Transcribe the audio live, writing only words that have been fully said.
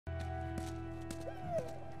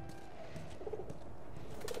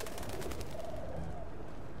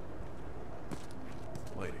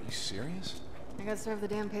serious? I got served the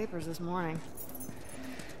damn papers this morning.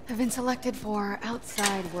 I've been selected for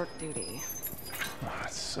outside work duty. Oh,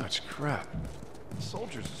 that's such crap. The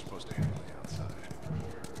soldiers are supposed to handle the outside.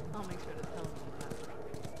 I'll make sure to tell them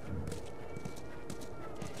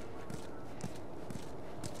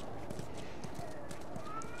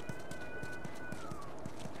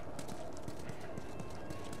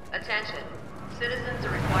that. Attention. Citizens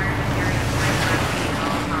are required to carry a flashlight at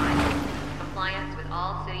all times. Compliance with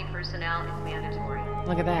all city personnel is mandatory.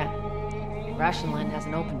 Look at that. Ration line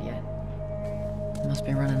hasn't opened yet. Must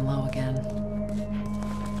be running low again.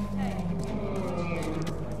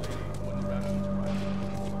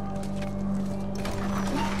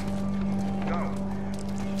 Go.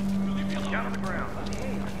 Down on the ground.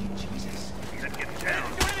 Hey, Jesus. Then get down.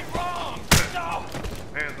 Do anything wrong! No!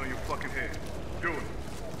 Hands on your fucking head. Do it.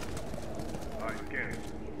 Alright, scan it.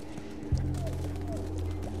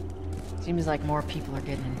 Seems like more people are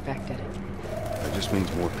getting infected. That just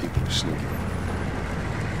means more people are sneaking.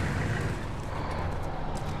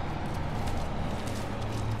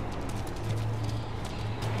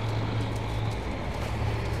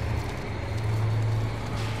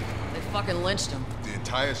 They fucking lynched him. The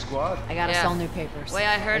entire squad? I gotta Yeah. sell new papers. Way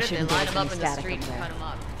I heard They it, they shouldn't give line us him up any in the static street up and there. cut him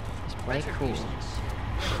up. Just play cool. Never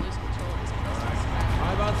lose control of his business.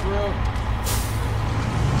 Drive on through.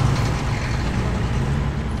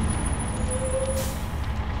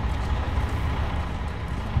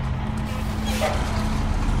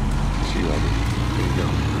 See you, Albert. Here you go.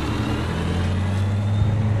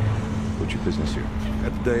 What's your business here?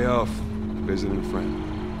 Got the day off. Visiting a friend.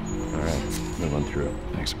 All right, we'll run through.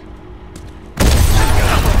 Thanks.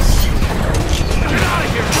 Get out of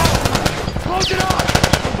here! Go! Close it up!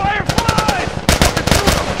 Fireflies!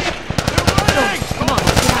 They're running! Come on,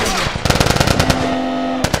 let's get out of here.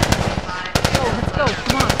 Go, let's go,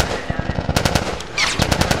 come on.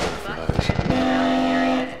 Must clear the surrounding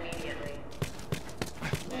area immediately.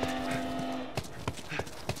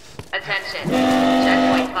 Attention.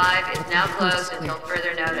 Checkpoint 5 is now closed until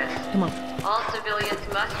further notice. Come on. All civilians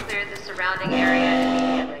must clear the surrounding area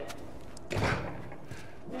immediately.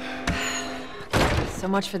 So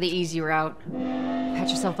much for the easy route. Patch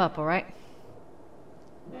yourself up, all right?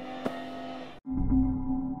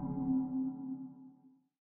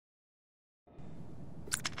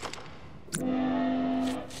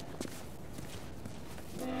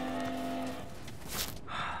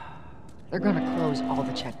 They're gonna close all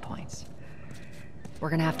the checkpoints. We're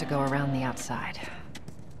gonna have to go around the outside.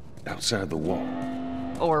 Outside the wall.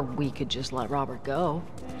 Or we could just let Robert go.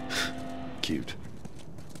 Cute.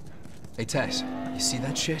 Hey, Tess, you see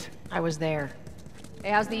that shit? I was there.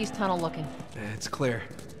 Hey, how's the east tunnel looking? It's clear.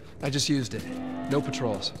 I just used it. No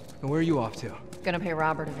patrols. And where are you off to? Gonna pay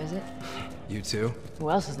Robert a visit? You too?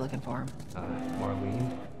 Who else is looking for him?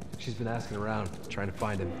 Marlene. She's been asking around, trying to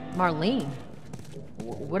find him. Marlene?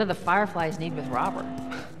 What do the Fireflies need with Robert?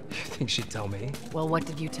 You think she'd tell me? Well, what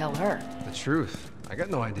did you tell her? The truth. I got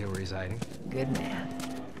no idea where he's hiding. Good man.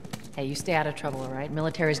 Hey, you stay out of trouble, all right?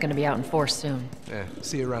 Military's gonna be out in force soon. Yeah,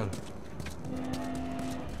 see you around.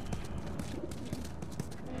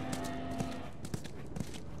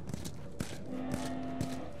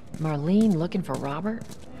 Marlene looking for Robert?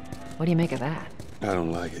 What do you make of that? I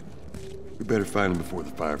don't like it. We better find him before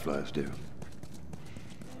the Fireflies do.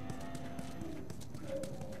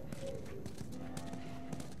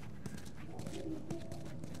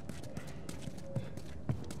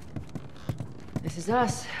 This is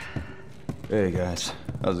us. Hey guys,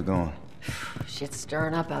 how's it going? Shit's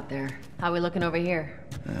stirring up out there. How we looking over here?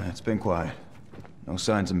 It's been quiet. No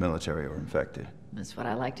signs of military or infected. That's what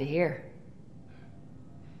I like to hear.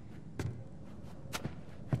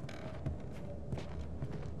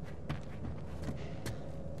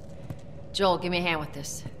 Joel, give me a hand with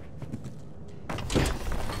this.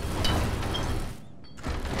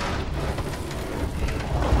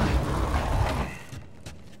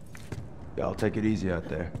 Y'all take it easy out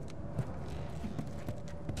there.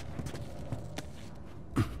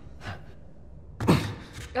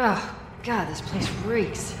 Oh, God, this place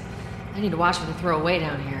reeks. I need to watch what they throw away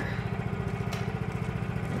down here.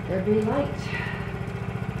 Let there be light.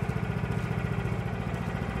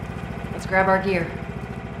 Let's grab our gear.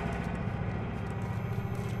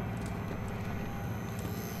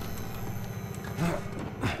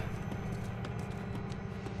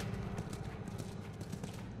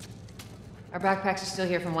 Our backpacks are still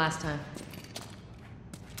here from last time.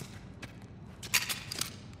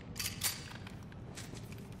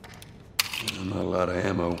 Not a lot of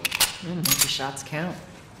ammo. Make the shots count.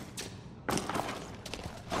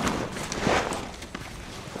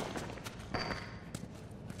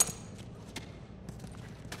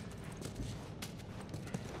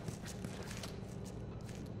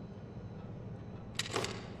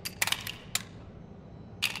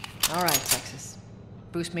 All right, Texas.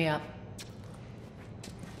 Boost me up.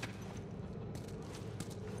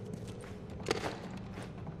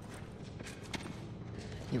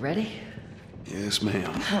 You ready? Yes,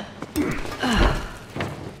 ma'am.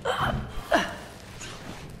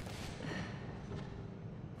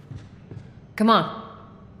 Come on.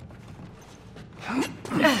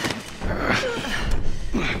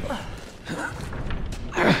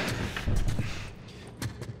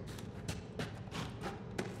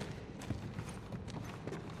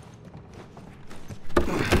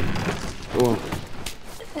 Go on.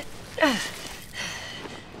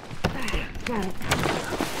 Got it.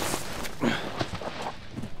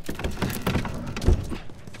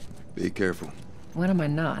 Be careful. When am I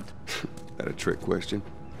not? That a trick question?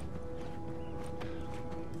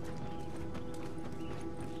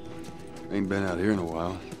 Ain't been out here in a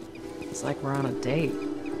while. It's like we're on a date.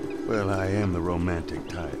 Well, I am the romantic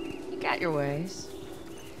type. You got your ways.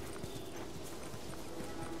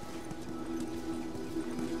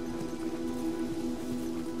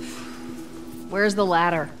 Where's the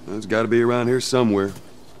ladder? Well, it's got to be around here somewhere.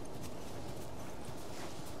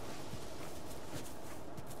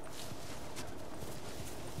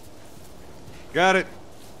 Got it.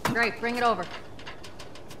 Great, bring it over.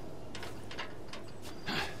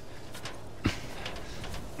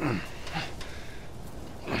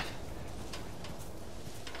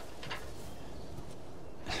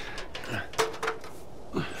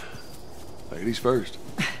 Ladies first.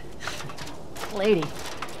 Lady,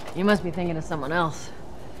 you must be thinking of someone else.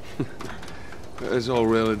 It's all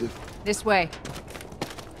relative. This way.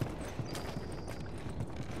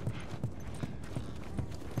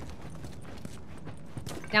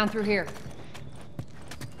 Down through here.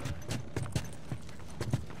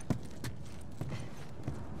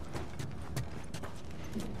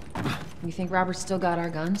 You think Robert's still got our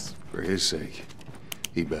guns? For his sake,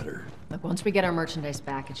 he better. Look, once we get our merchandise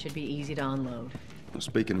back, it should be easy to unload. Well,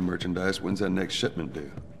 speaking of merchandise, when's that next shipment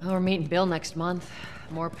due? Oh, we're meeting Bill next month.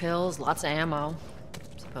 More pills, lots of ammo.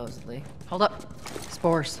 Supposedly. Hold up.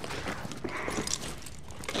 Spores.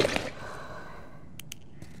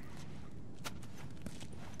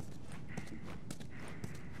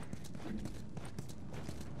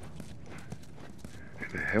 Where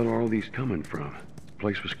the hell are all these coming from? The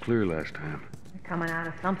place was clear last time. They're coming out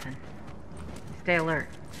of something. Stay alert.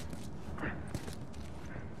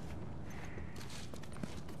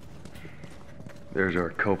 There's our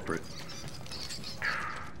culprit.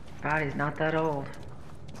 Body's not that old.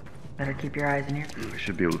 Better keep your eyes in here. We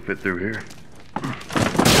should be able to fit through here.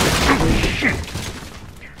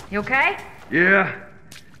 You okay? Yeah.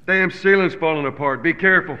 Damn ceiling's falling apart. Be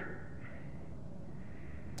careful.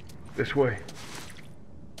 This way.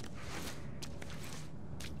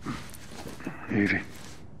 Easy.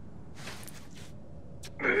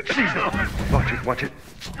 Watch it, watch it.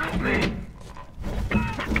 Help me!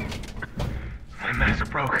 My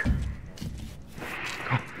mask broke.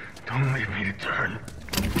 Don't leave me to turn.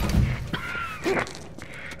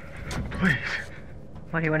 Please.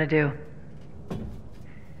 What do you want to do?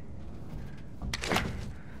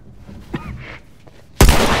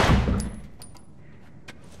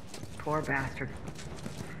 Poor bastard.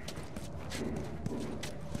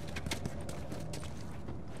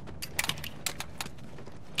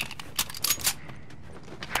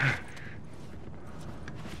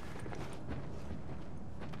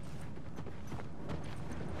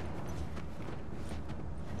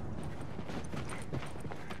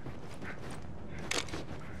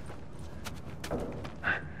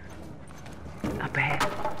 Up ahead.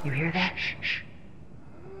 You hear that? Shh, shh.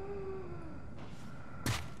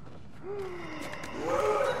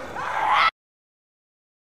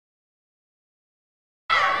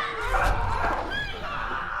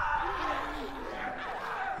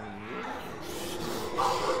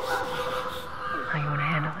 How you want to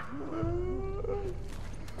handle it?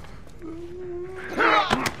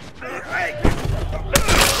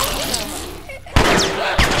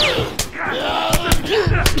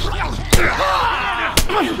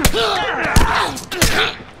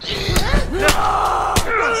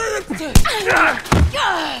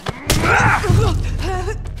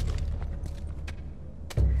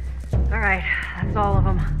 All right, that's all of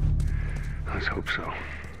them. Let's hope so.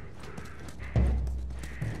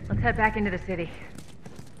 Let's head back into the city.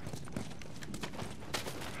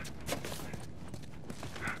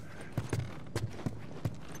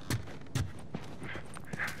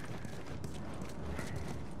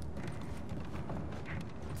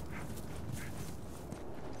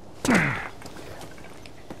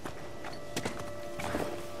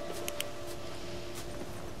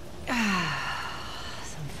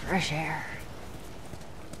 Some fresh air.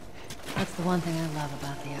 That's the one thing I love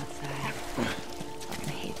about the outside.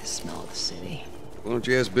 I hate the smell of the city. Why don't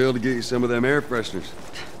you ask Bill to get you some of them air fresheners?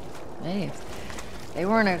 Hey, if they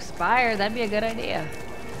weren't expired, that'd be a good idea.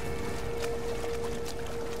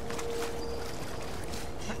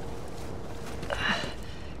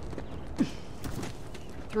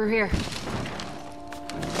 Through here.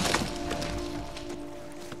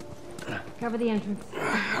 Cover the entrance.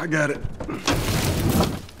 I got it.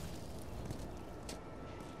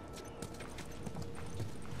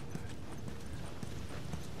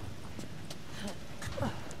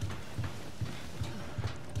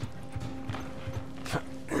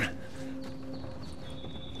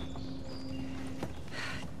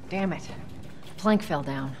 Damn it. Plank fell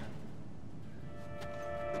down.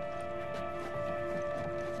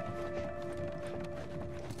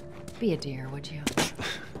 Be a dear, would you?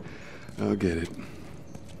 I'll get it.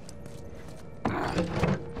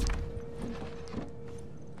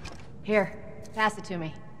 Here, pass it to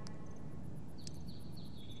me.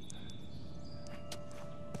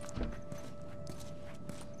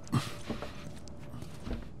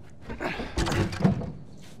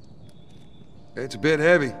 It's a bit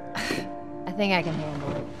heavy. I think I can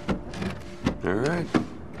handle it. All right.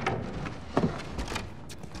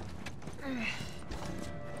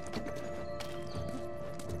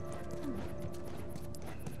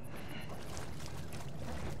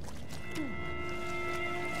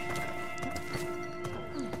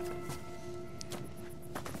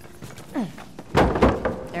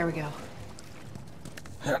 There we go.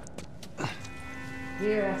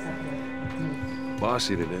 Here, that's up here.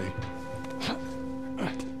 Bossy today.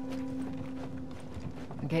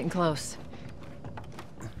 I'm getting close.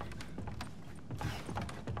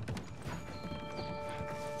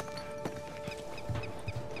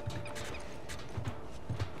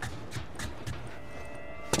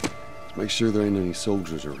 Let's make sure there ain't any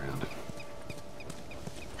soldiers around.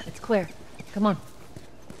 It's clear. Come on.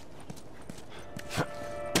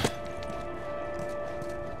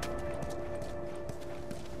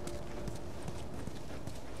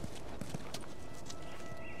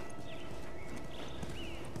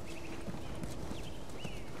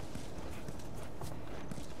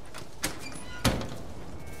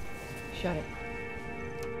 Shut it.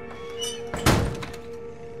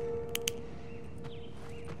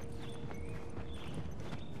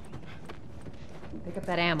 Pick up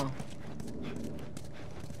that ammo.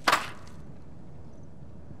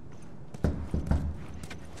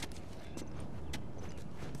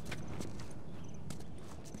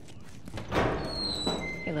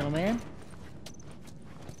 Hey, little man.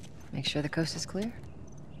 Make sure the coast is clear.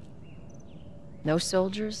 No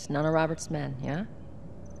soldiers, none of Robert's men, yeah?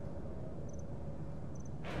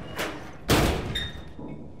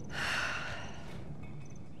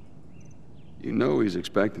 You know he's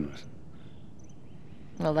expecting us.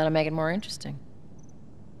 Well, that'll make it more interesting.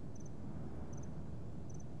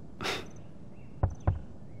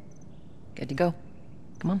 Good to go.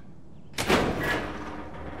 Come on.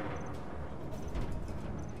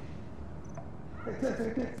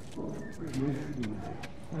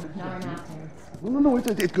 Now, No,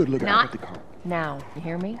 it's good. Look, I got the car. now. You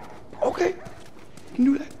hear me? Okay. You can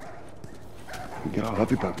do that. We get all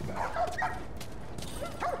huffy puffy back.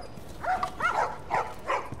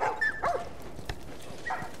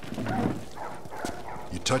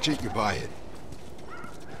 You touch it, you buy it.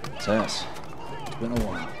 Tess, it's been a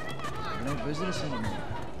while. You don't visit us anymore.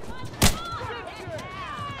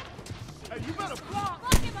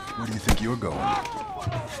 Where do you think you're going?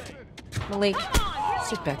 Malik,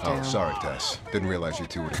 sit back down. Oh, sorry, Tess. Didn't realize you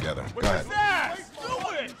two were together. Go ahead.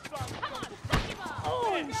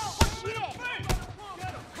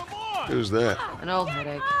 Who's that? An old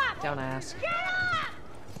headache. Don't ask.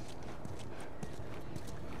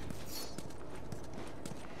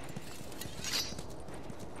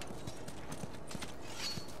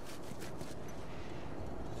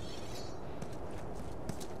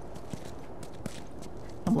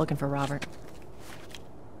 I'm looking for Robert.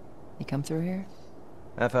 You come through here?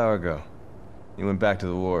 Half hour ago. He went back to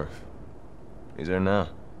the wharf. He's there now.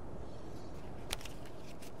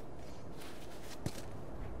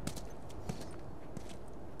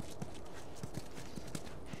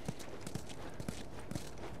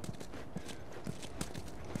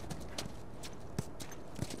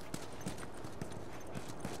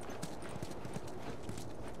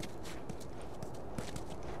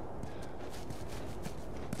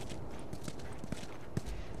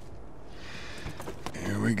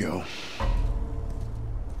 Here we go.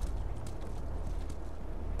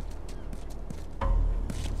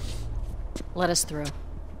 Let us through.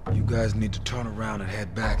 You guys need to turn around and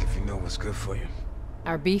head back if you know what's good for you.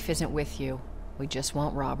 Our beef isn't with you. We just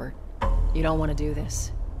want Robert. You don't want to do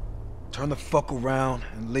this. Turn the fuck around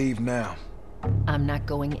and leave now. I'm not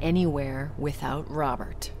going anywhere without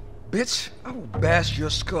Robert. Bitch, I will bash your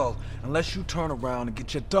skull unless you turn around and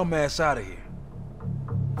get your dumb ass out of here.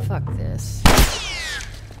 Fuck this.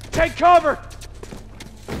 Take cover!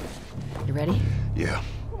 You ready? Yeah.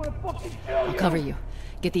 I'll cover you.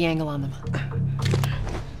 Get the angle on them.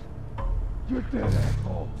 You're dead,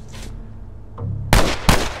 asshole.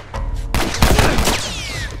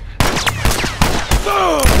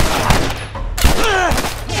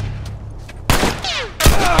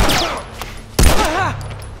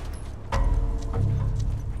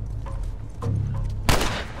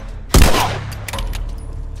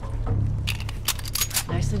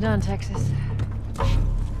 Nicely done, Texas.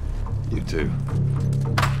 You too.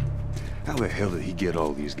 How the hell did he get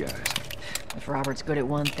all these guys? If Robert's good at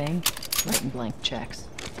one thing, writing blank checks.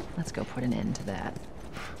 Let's go put an end to that.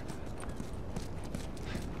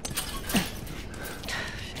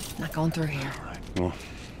 Not going through here. Well,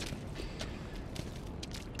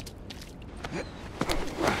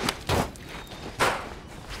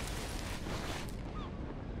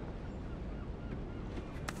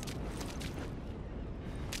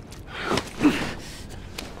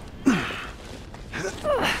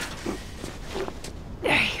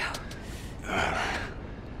 There you go.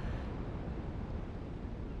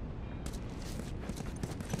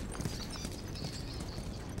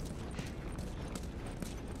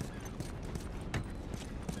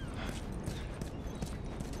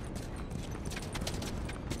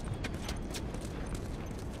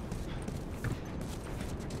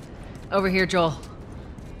 Over here, Joel.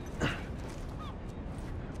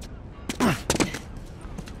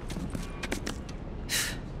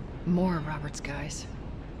 More of Robert's guys.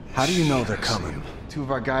 How do you know they're coming? 2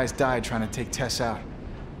 of our guys died trying to take Tess out.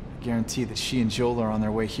 I guarantee that she and Joel are on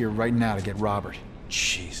their way here right now to get Robert.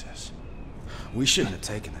 Jesus. We shouldn't have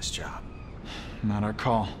taken this job. Not our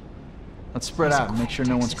call. Let's spread out and make sure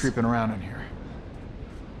no one's creeping around in here.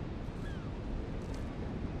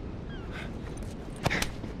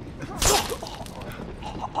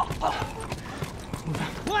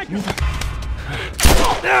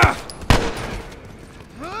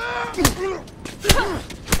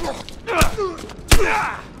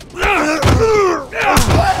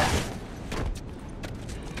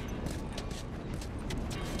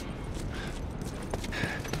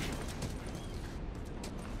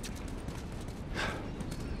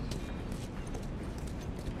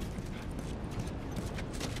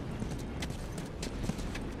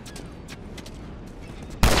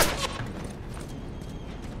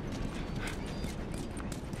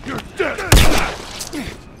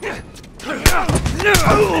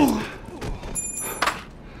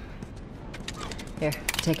 Here,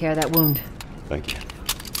 take care of that wound. thank you.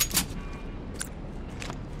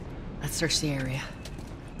 Let's search the area.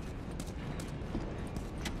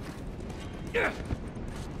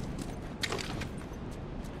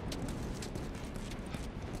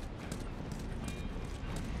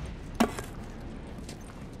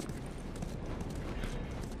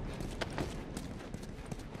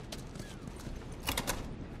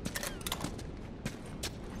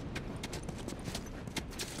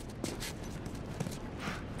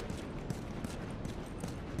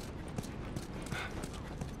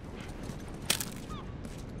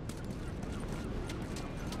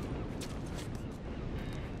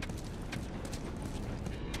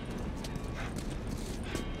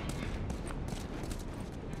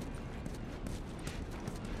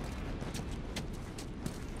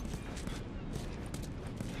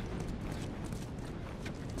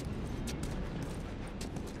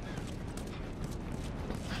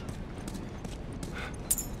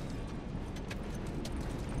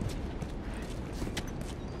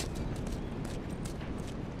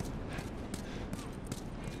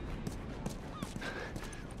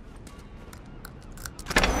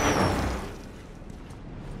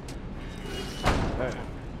 Hey,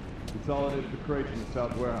 consolidate the crates in the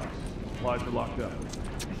south warehouse. Supplies are locked up.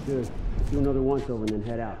 Good. Do another once-over and then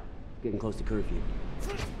head out. Getting close to curfew.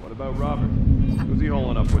 What about Robert? Who's he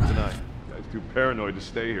holing up with tonight? Guy's too paranoid to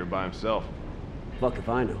stay here by himself. Fuck if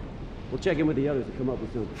I know. We'll check in with the others and come up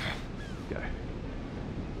with something. Okay.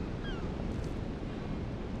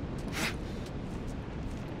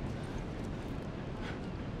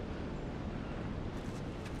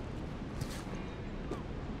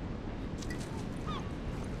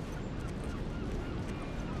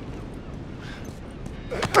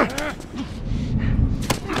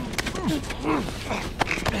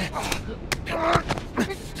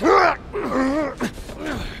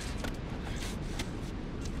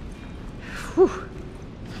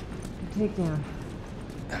 takedown.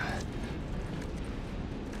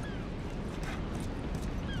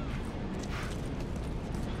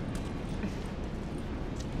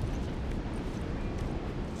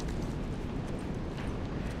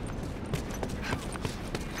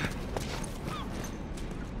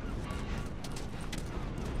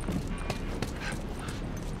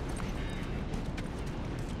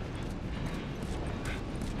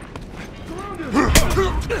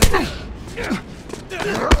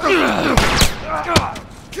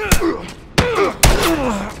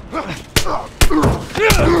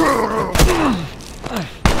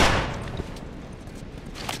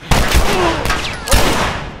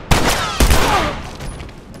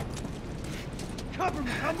 Cover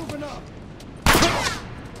me, I'm moving up.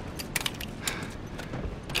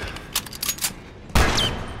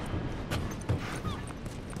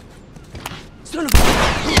 Son of a...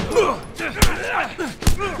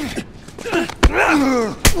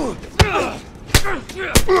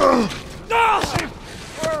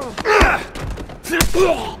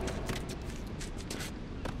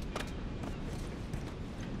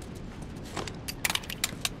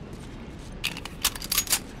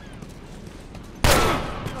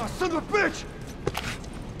 Son of a bitch!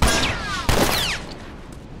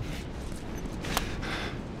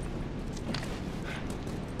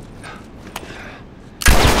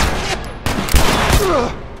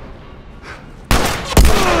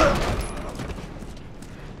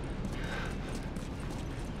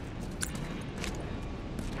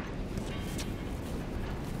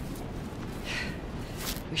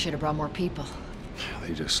 We should have brought more people.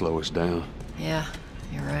 They just slow us down. Yeah,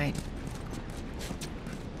 you're right.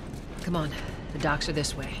 Come on, the docks are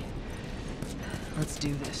this way. Let's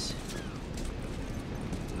do this.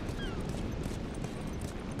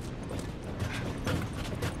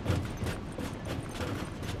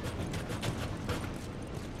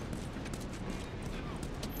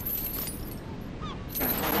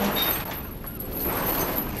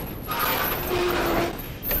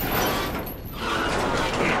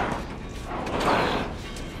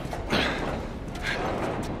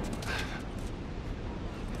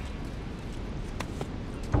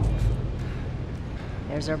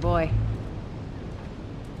 There's our boy.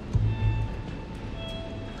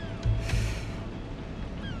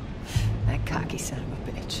 That cocky son of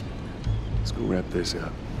a bitch. Let's go wrap this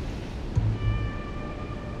up.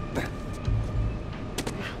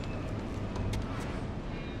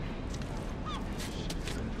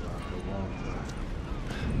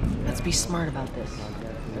 Let's be smart about this.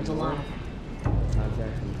 There's a lot of them.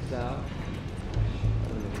 Contact from the south.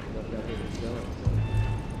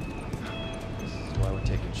 This is why we're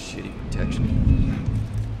taking shitty protection.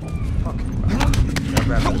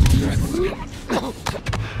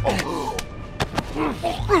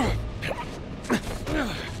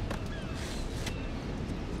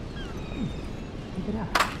 Keep it up.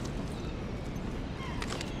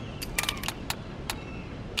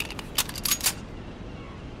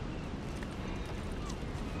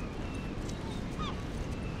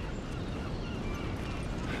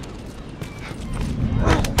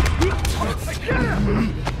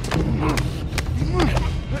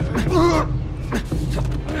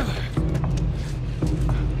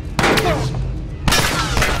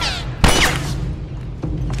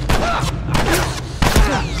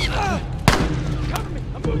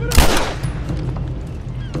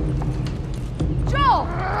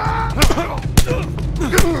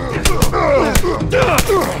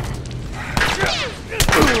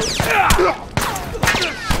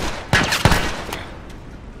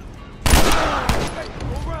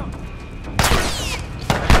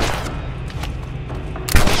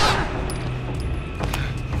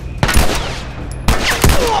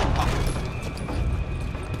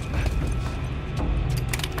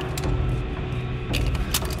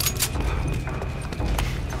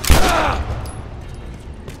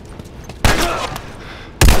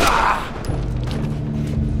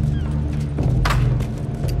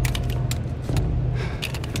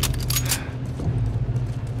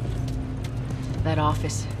 That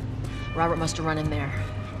office. Robert must have run in there.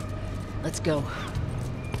 Let's go.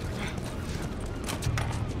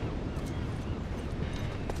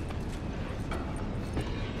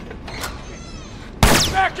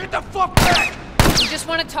 Back! Get the fuck back! You just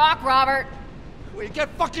want to talk, Robert? We get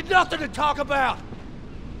fucking nothing to talk about!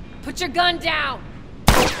 Put your gun down!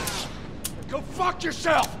 Go fuck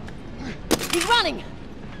yourself! He's running!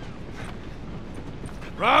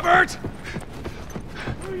 Robert!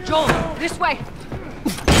 Joel, this way!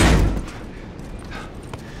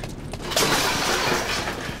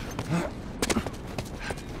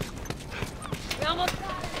 We almost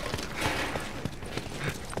got it!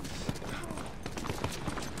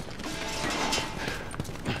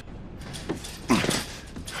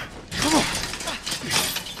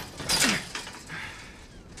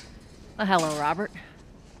 Well, hello, Robert.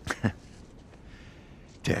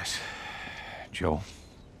 Tess, Joel.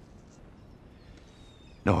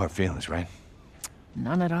 No hard feelings, right?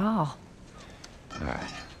 None at all. All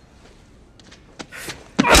right.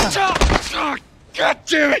 God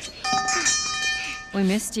damn it! We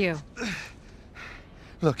missed you.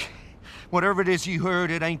 Look, whatever it is you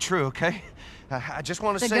heard, it ain't true, okay? I just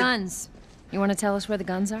want to say... The guns. You want to tell us where the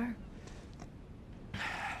guns are?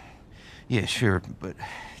 Yeah, sure, but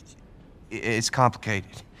it's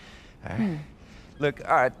complicated. All right? Look,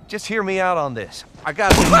 all right, just hear me out on this. I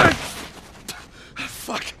got...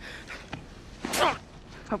 Fuck.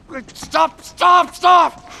 Stop!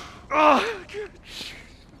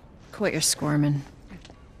 Quit your squirming.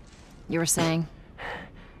 You were saying?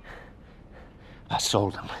 I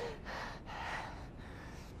sold him.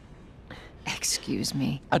 Excuse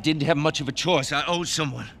me. I didn't have much of a choice. I owed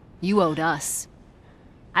someone. You owed us.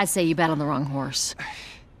 I'd say you bet on the wrong horse.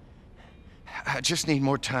 I just need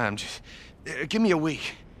more time. Just, give me a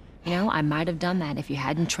week. You know, I might have done that if you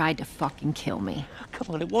hadn't tried to fucking kill me.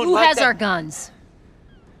 Come on, it won't Who like has that. our guns?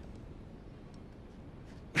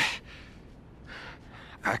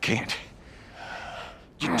 I can't.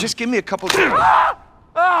 Just give me a couple...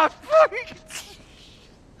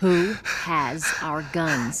 Who has our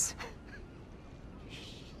guns?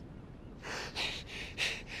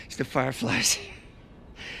 It's the Fireflies.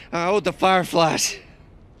 I owed the Fireflies.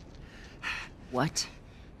 What?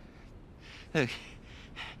 Look,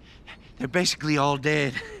 they're basically all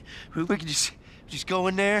dead. We can just go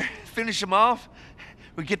in there, finish them off.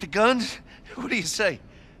 We get the guns. What do you say?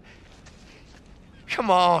 Come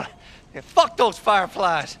on. Yeah, fuck those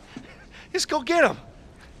Fireflies. Just go get them.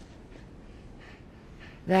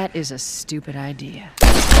 That is a stupid idea.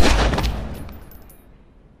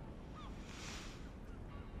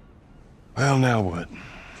 Well, now what?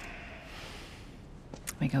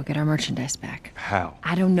 We go get our merchandise back. How?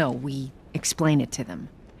 I don't know. We explain it to them.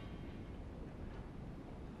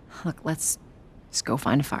 Look, let's go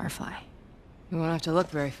find a Firefly. We won't have to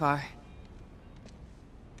look very far.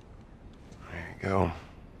 There you go.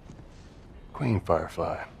 Queen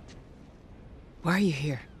Firefly. Why are you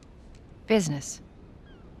here? Business.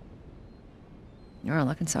 You aren't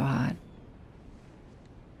looking so hot.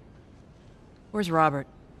 Where's Robert?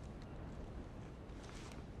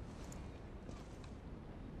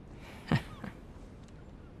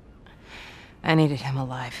 I needed him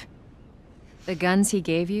alive. The guns he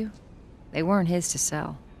gave you, they weren't his to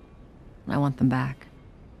sell. I want them back.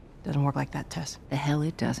 Doesn't work like that, Tess. The hell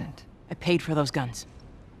it doesn't. I paid for those guns.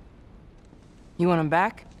 You want them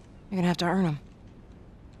back? You're gonna have to earn them.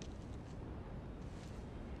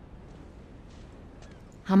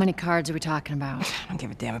 How many cards are we talking about? I don't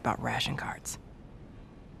give a damn about ration cards.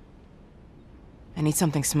 I need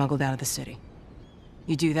something smuggled out of the city.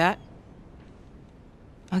 You do that,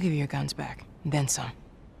 I'll give you your guns back, and then some.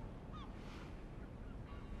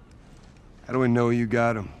 How do we know you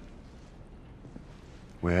got them?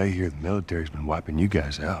 Well, I hear the military's been wiping you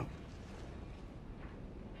guys out.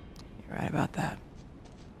 You're right about that.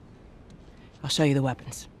 I'll show you the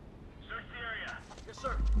weapons. Search the area. Yes,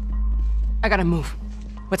 sir. I gotta move.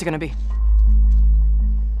 What's it gonna be?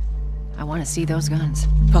 I want to see those guns.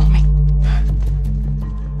 Follow me.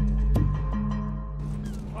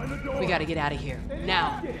 We gotta get out of here.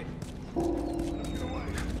 Now. You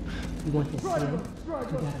want this sealed? You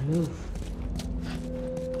gotta move.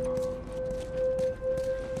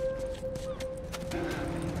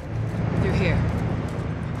 Through here.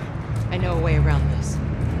 I know a way around this.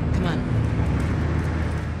 Come on.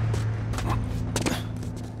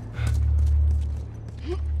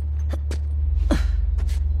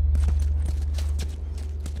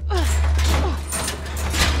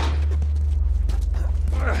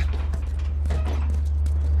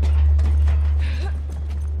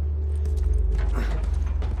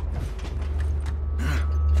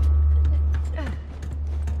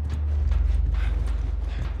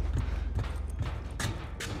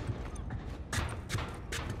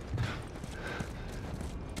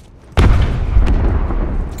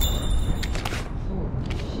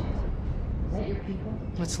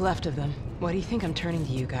 What's left of them? Why do you think I'm turning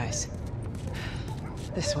to you guys?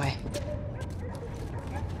 This way.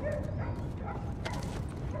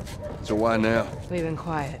 So why now? We've been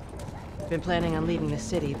quiet. Been planning on leaving the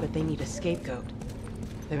city, but they need a scapegoat.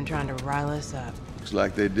 They've been trying to rile us up. Looks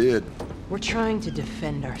like they did. We're trying to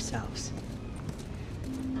defend ourselves.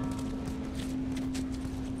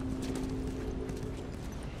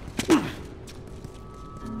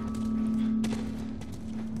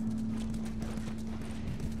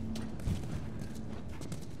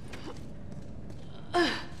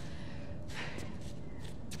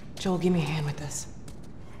 Joel, give me a hand with this.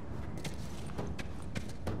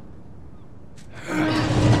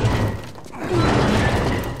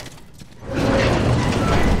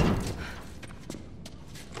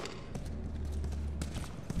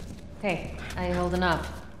 Hey, how you holding up?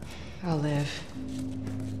 I'll live.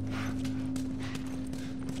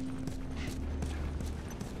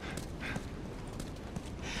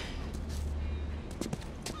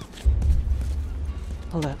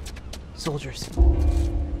 Hold up. Soldiers.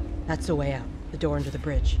 That's the way out. The door under the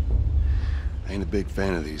bridge. I ain't a big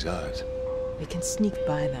fan of these odds. We can sneak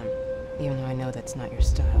by them, even though I know that's not your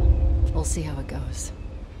style. We'll see how it goes.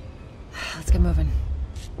 Let's get moving.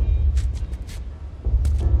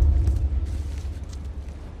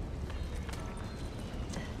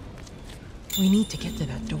 We need to get to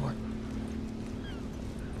that door.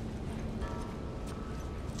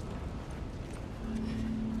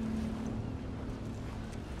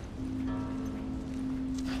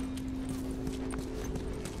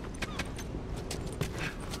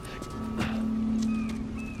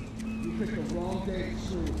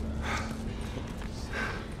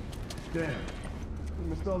 Damn. We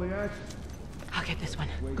missed all the action. I'll get this one.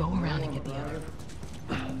 Go around and get the other.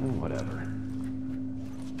 Whatever.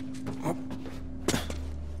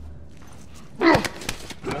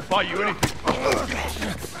 Won't buy you anything.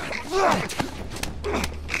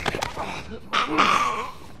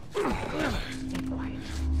 Stay quiet.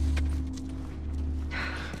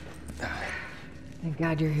 Thank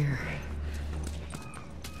God you're here.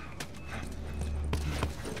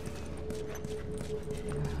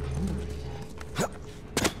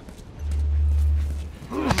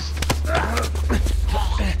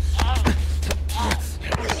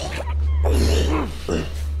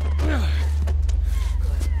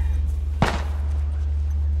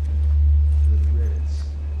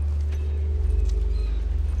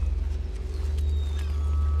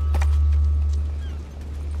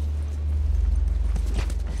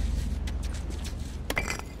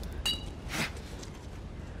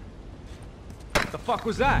 The fuck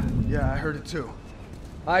was that? Yeah, I heard it too.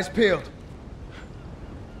 Eyes peeled.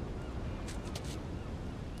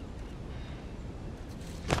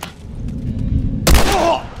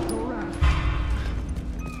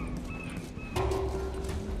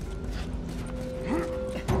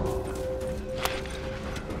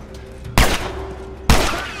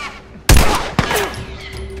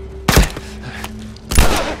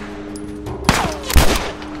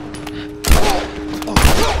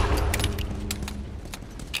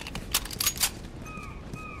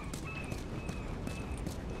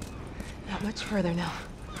 Not much further now.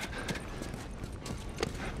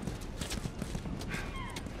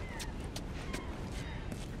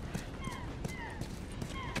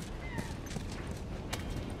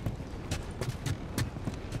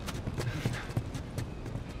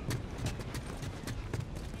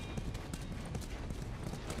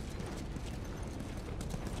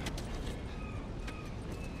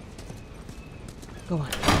 Go on,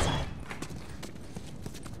 inside.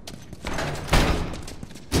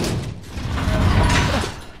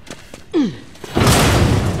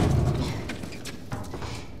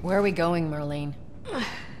 Where are we going, Marlene?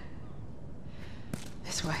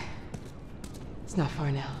 This way. It's not far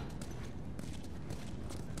now.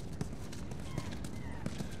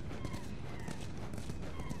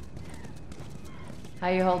 How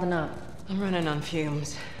you holding up? I'm running on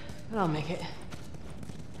fumes, but I'll make it.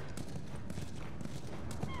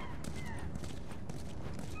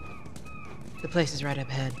 The place is right up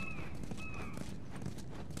ahead.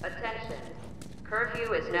 Attention.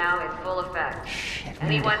 Curfew is now in full effect.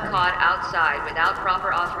 Anyone caught outside without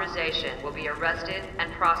proper authorization will be arrested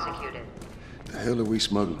and prosecuted. The hell are we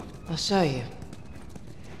smuggling? I'll show you.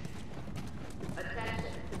 Attention.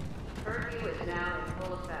 Curfew is now in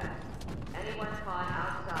full effect. Anyone caught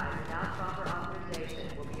outside without proper authorization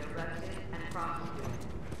will be arrested and prosecuted.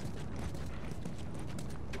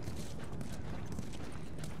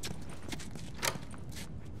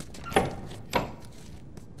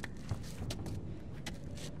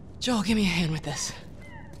 Joel, give me a hand with this.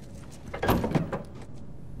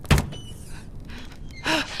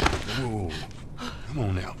 Whoa. Come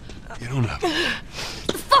on now. Get on up.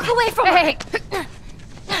 The fuck away from her! Hey!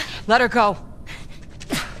 Let her go.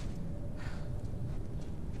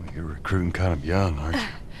 Well, you're recruiting kind of young, aren't you?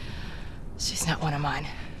 She's not one of mine.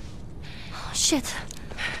 Oh, shit.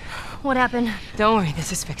 What happened? Don't worry,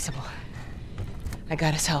 this is fixable. I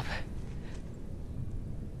got his help.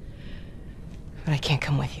 But I can't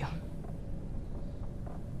come with you.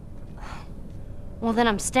 Well, then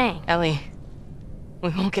I'm staying. Ellie, we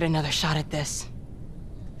won't get another shot at this.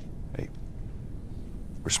 Hey,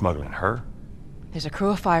 we're smuggling her? There's a crew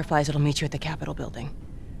of Fireflies that'll meet you at the Capitol building.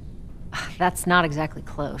 That's not exactly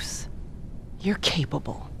close. You're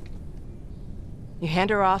capable. You hand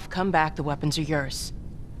her off, come back, the weapons are yours.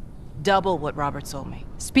 Double what Robert sold me.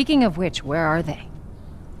 Speaking of which, where are they?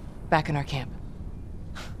 Back in our camp.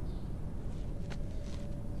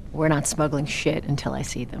 We're not smuggling shit until I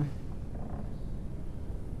see them.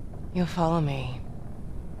 You'll follow me.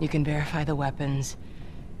 You can verify the weapons.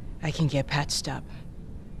 I can get patched up.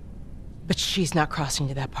 But she's not crossing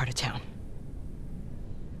to that part of town.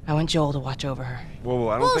 I want Joel to watch over her. Whoa,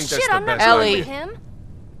 I don't think that's shit, the I'm not best Ellie. with him.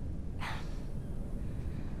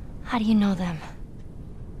 How do you know them?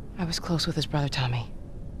 I was close with his brother Tommy.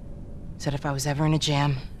 Said if I was ever in a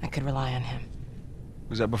jam, I could rely on him.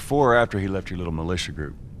 Was that before or after he left your little militia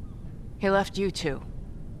group? He left you too.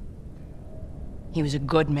 He was a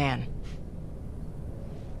good man.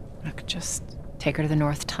 Look, just take her to the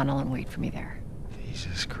North Tunnel and wait for me there.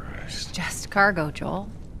 Jesus Christ. Just cargo, Joel.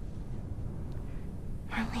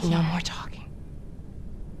 No more talking.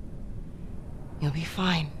 You'll be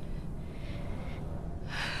fine.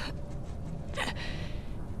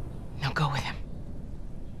 Now go with him.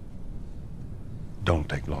 Don't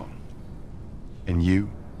take long. And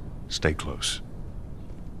you, stay close.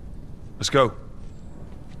 Let's go.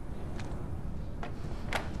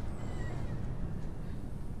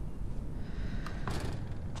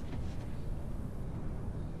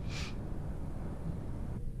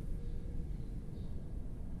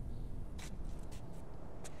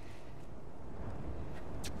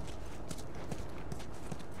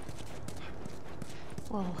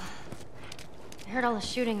 Whoa. I heard all the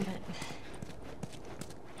shooting, but...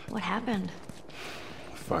 what happened?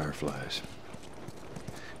 Fireflies.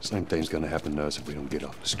 Same thing's gonna happen to us if we don't get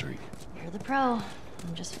off the street. You're the pro.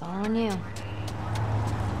 I'm just following you. Punishable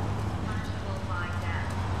by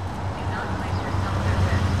death. Do not place yourself at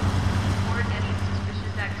risk. Report any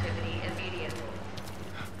suspicious activity immediately.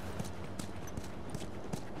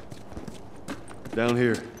 Down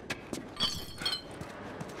here.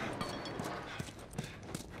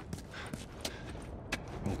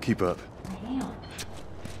 Won't keep up. Damn.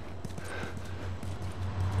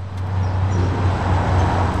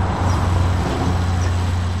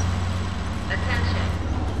 Attention.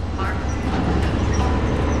 Mark.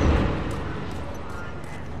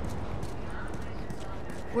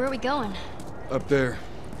 Where are we going? Up there.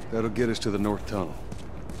 That'll get us to the North Tunnel.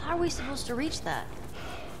 How are we supposed to reach that?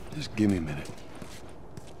 Just give me a minute.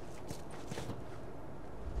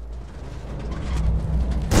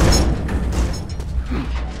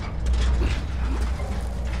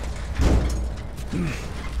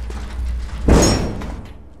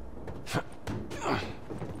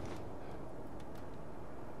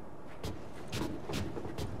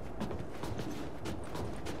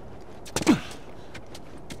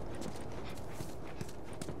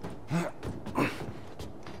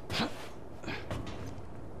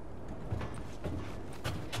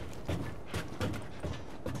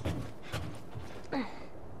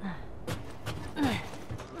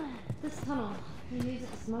 This tunnel, you use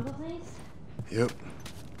it to smuggle things? Yep.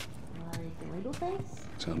 Like illegal things?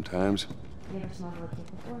 Sometimes. You ever smuggled a kid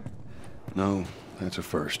before? No, that's a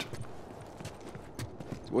first.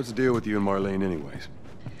 So what's the deal with you and Marlene anyways?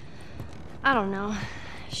 I don't know.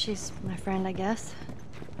 She's my friend, I guess.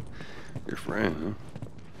 Your friend,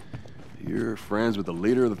 huh? You're friends with the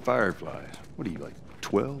leader of the Fireflies. What are you, like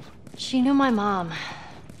 12? She knew my mom,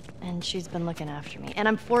 and she's been looking after me. And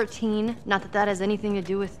I'm 14. Not that that has anything to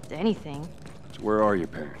do with anything. So where are your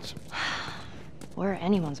parents? Where are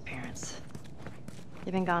anyone's parents?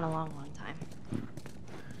 They've been gone a long, long time.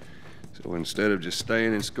 So instead of just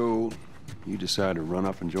staying in school, you decide to run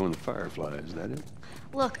off and join the Fireflies, is that it?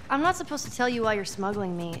 Look, I'm not supposed to tell you why you're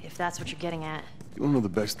smuggling me, if that's what you're getting at. You wanna know the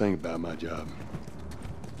best thing about my job?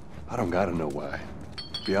 I don't gotta know why.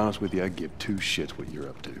 To be honest with you, I give two shits what you're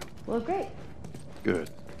up to. Well, great. Good.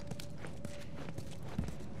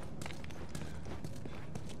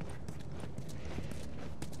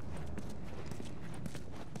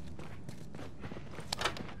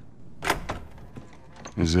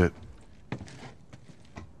 Is it?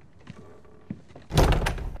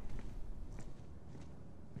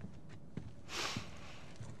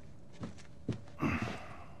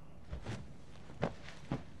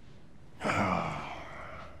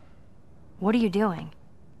 What are you doing?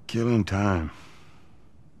 Killing time.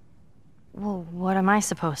 Well, what am I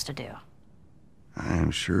supposed to do? I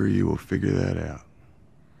am sure you will figure that out.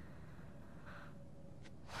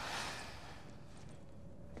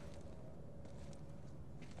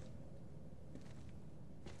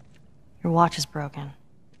 Your watch is broken.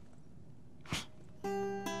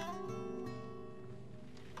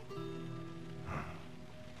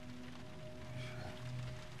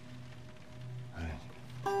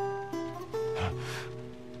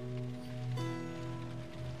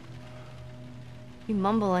 You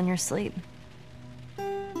mumble in your sleep.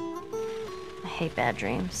 I hate bad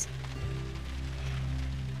dreams.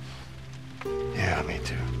 Yeah, me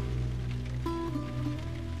too.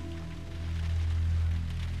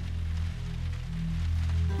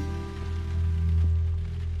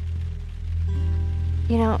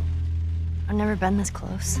 You know, I've never been this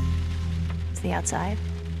close to the outside.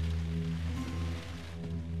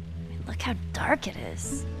 I mean, look how dark it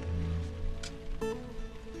is.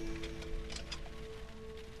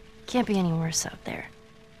 Can't be any worse out there.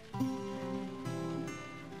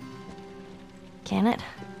 Can it?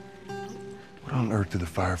 What on earth do the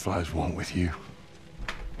Fireflies want with you?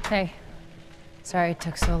 Hey. Sorry it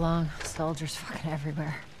took so long. Soldiers fucking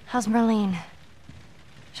everywhere. How's Marlene?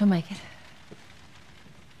 She'll make it.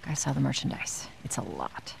 Gotta sell the merchandise. It's a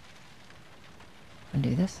lot. Wanna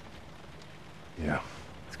do this? Yeah.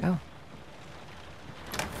 Let's go.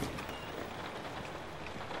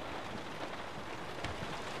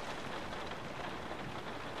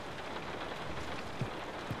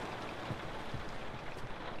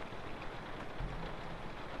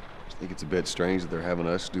 Think it's a bit strange that they're having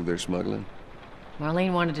us do their smuggling?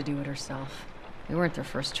 Marlene wanted to do it herself. We weren't their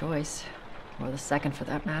first choice. Or the second, for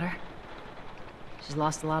that matter. She's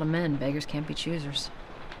lost a lot of men. Beggars can't be choosers.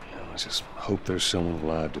 Yeah, let's just hope there's someone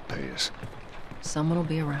alive to pay us. Someone will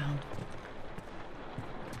be around.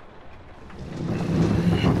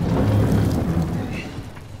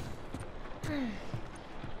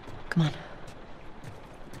 Come on.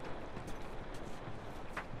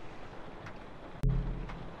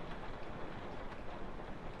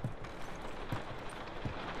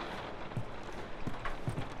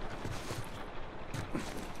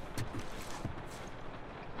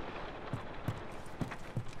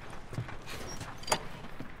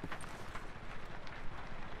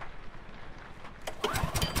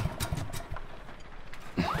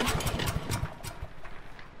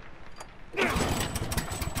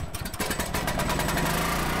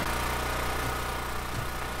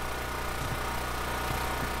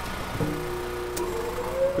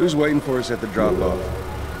 Who's waiting for us at the drop-off?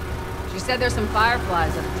 She said there's some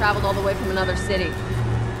Fireflies that have traveled all the way from another city.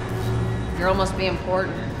 Girl must be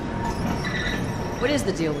important. What is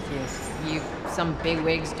the deal with you? You some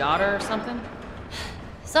bigwig's daughter or something?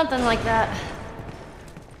 Something like that.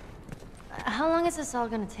 How long is this all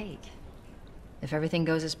gonna take? If everything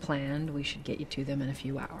goes as planned, we should get you to them in a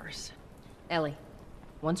few hours. Ellie,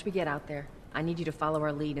 once we get out there, I need you to follow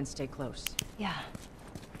our lead and stay close. Yeah,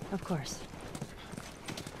 of course.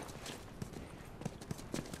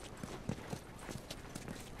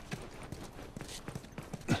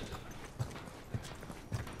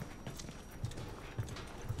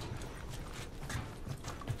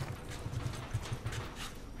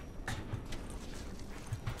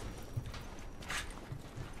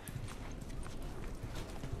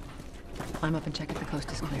 Climb up and check if the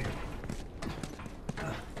coast is clear.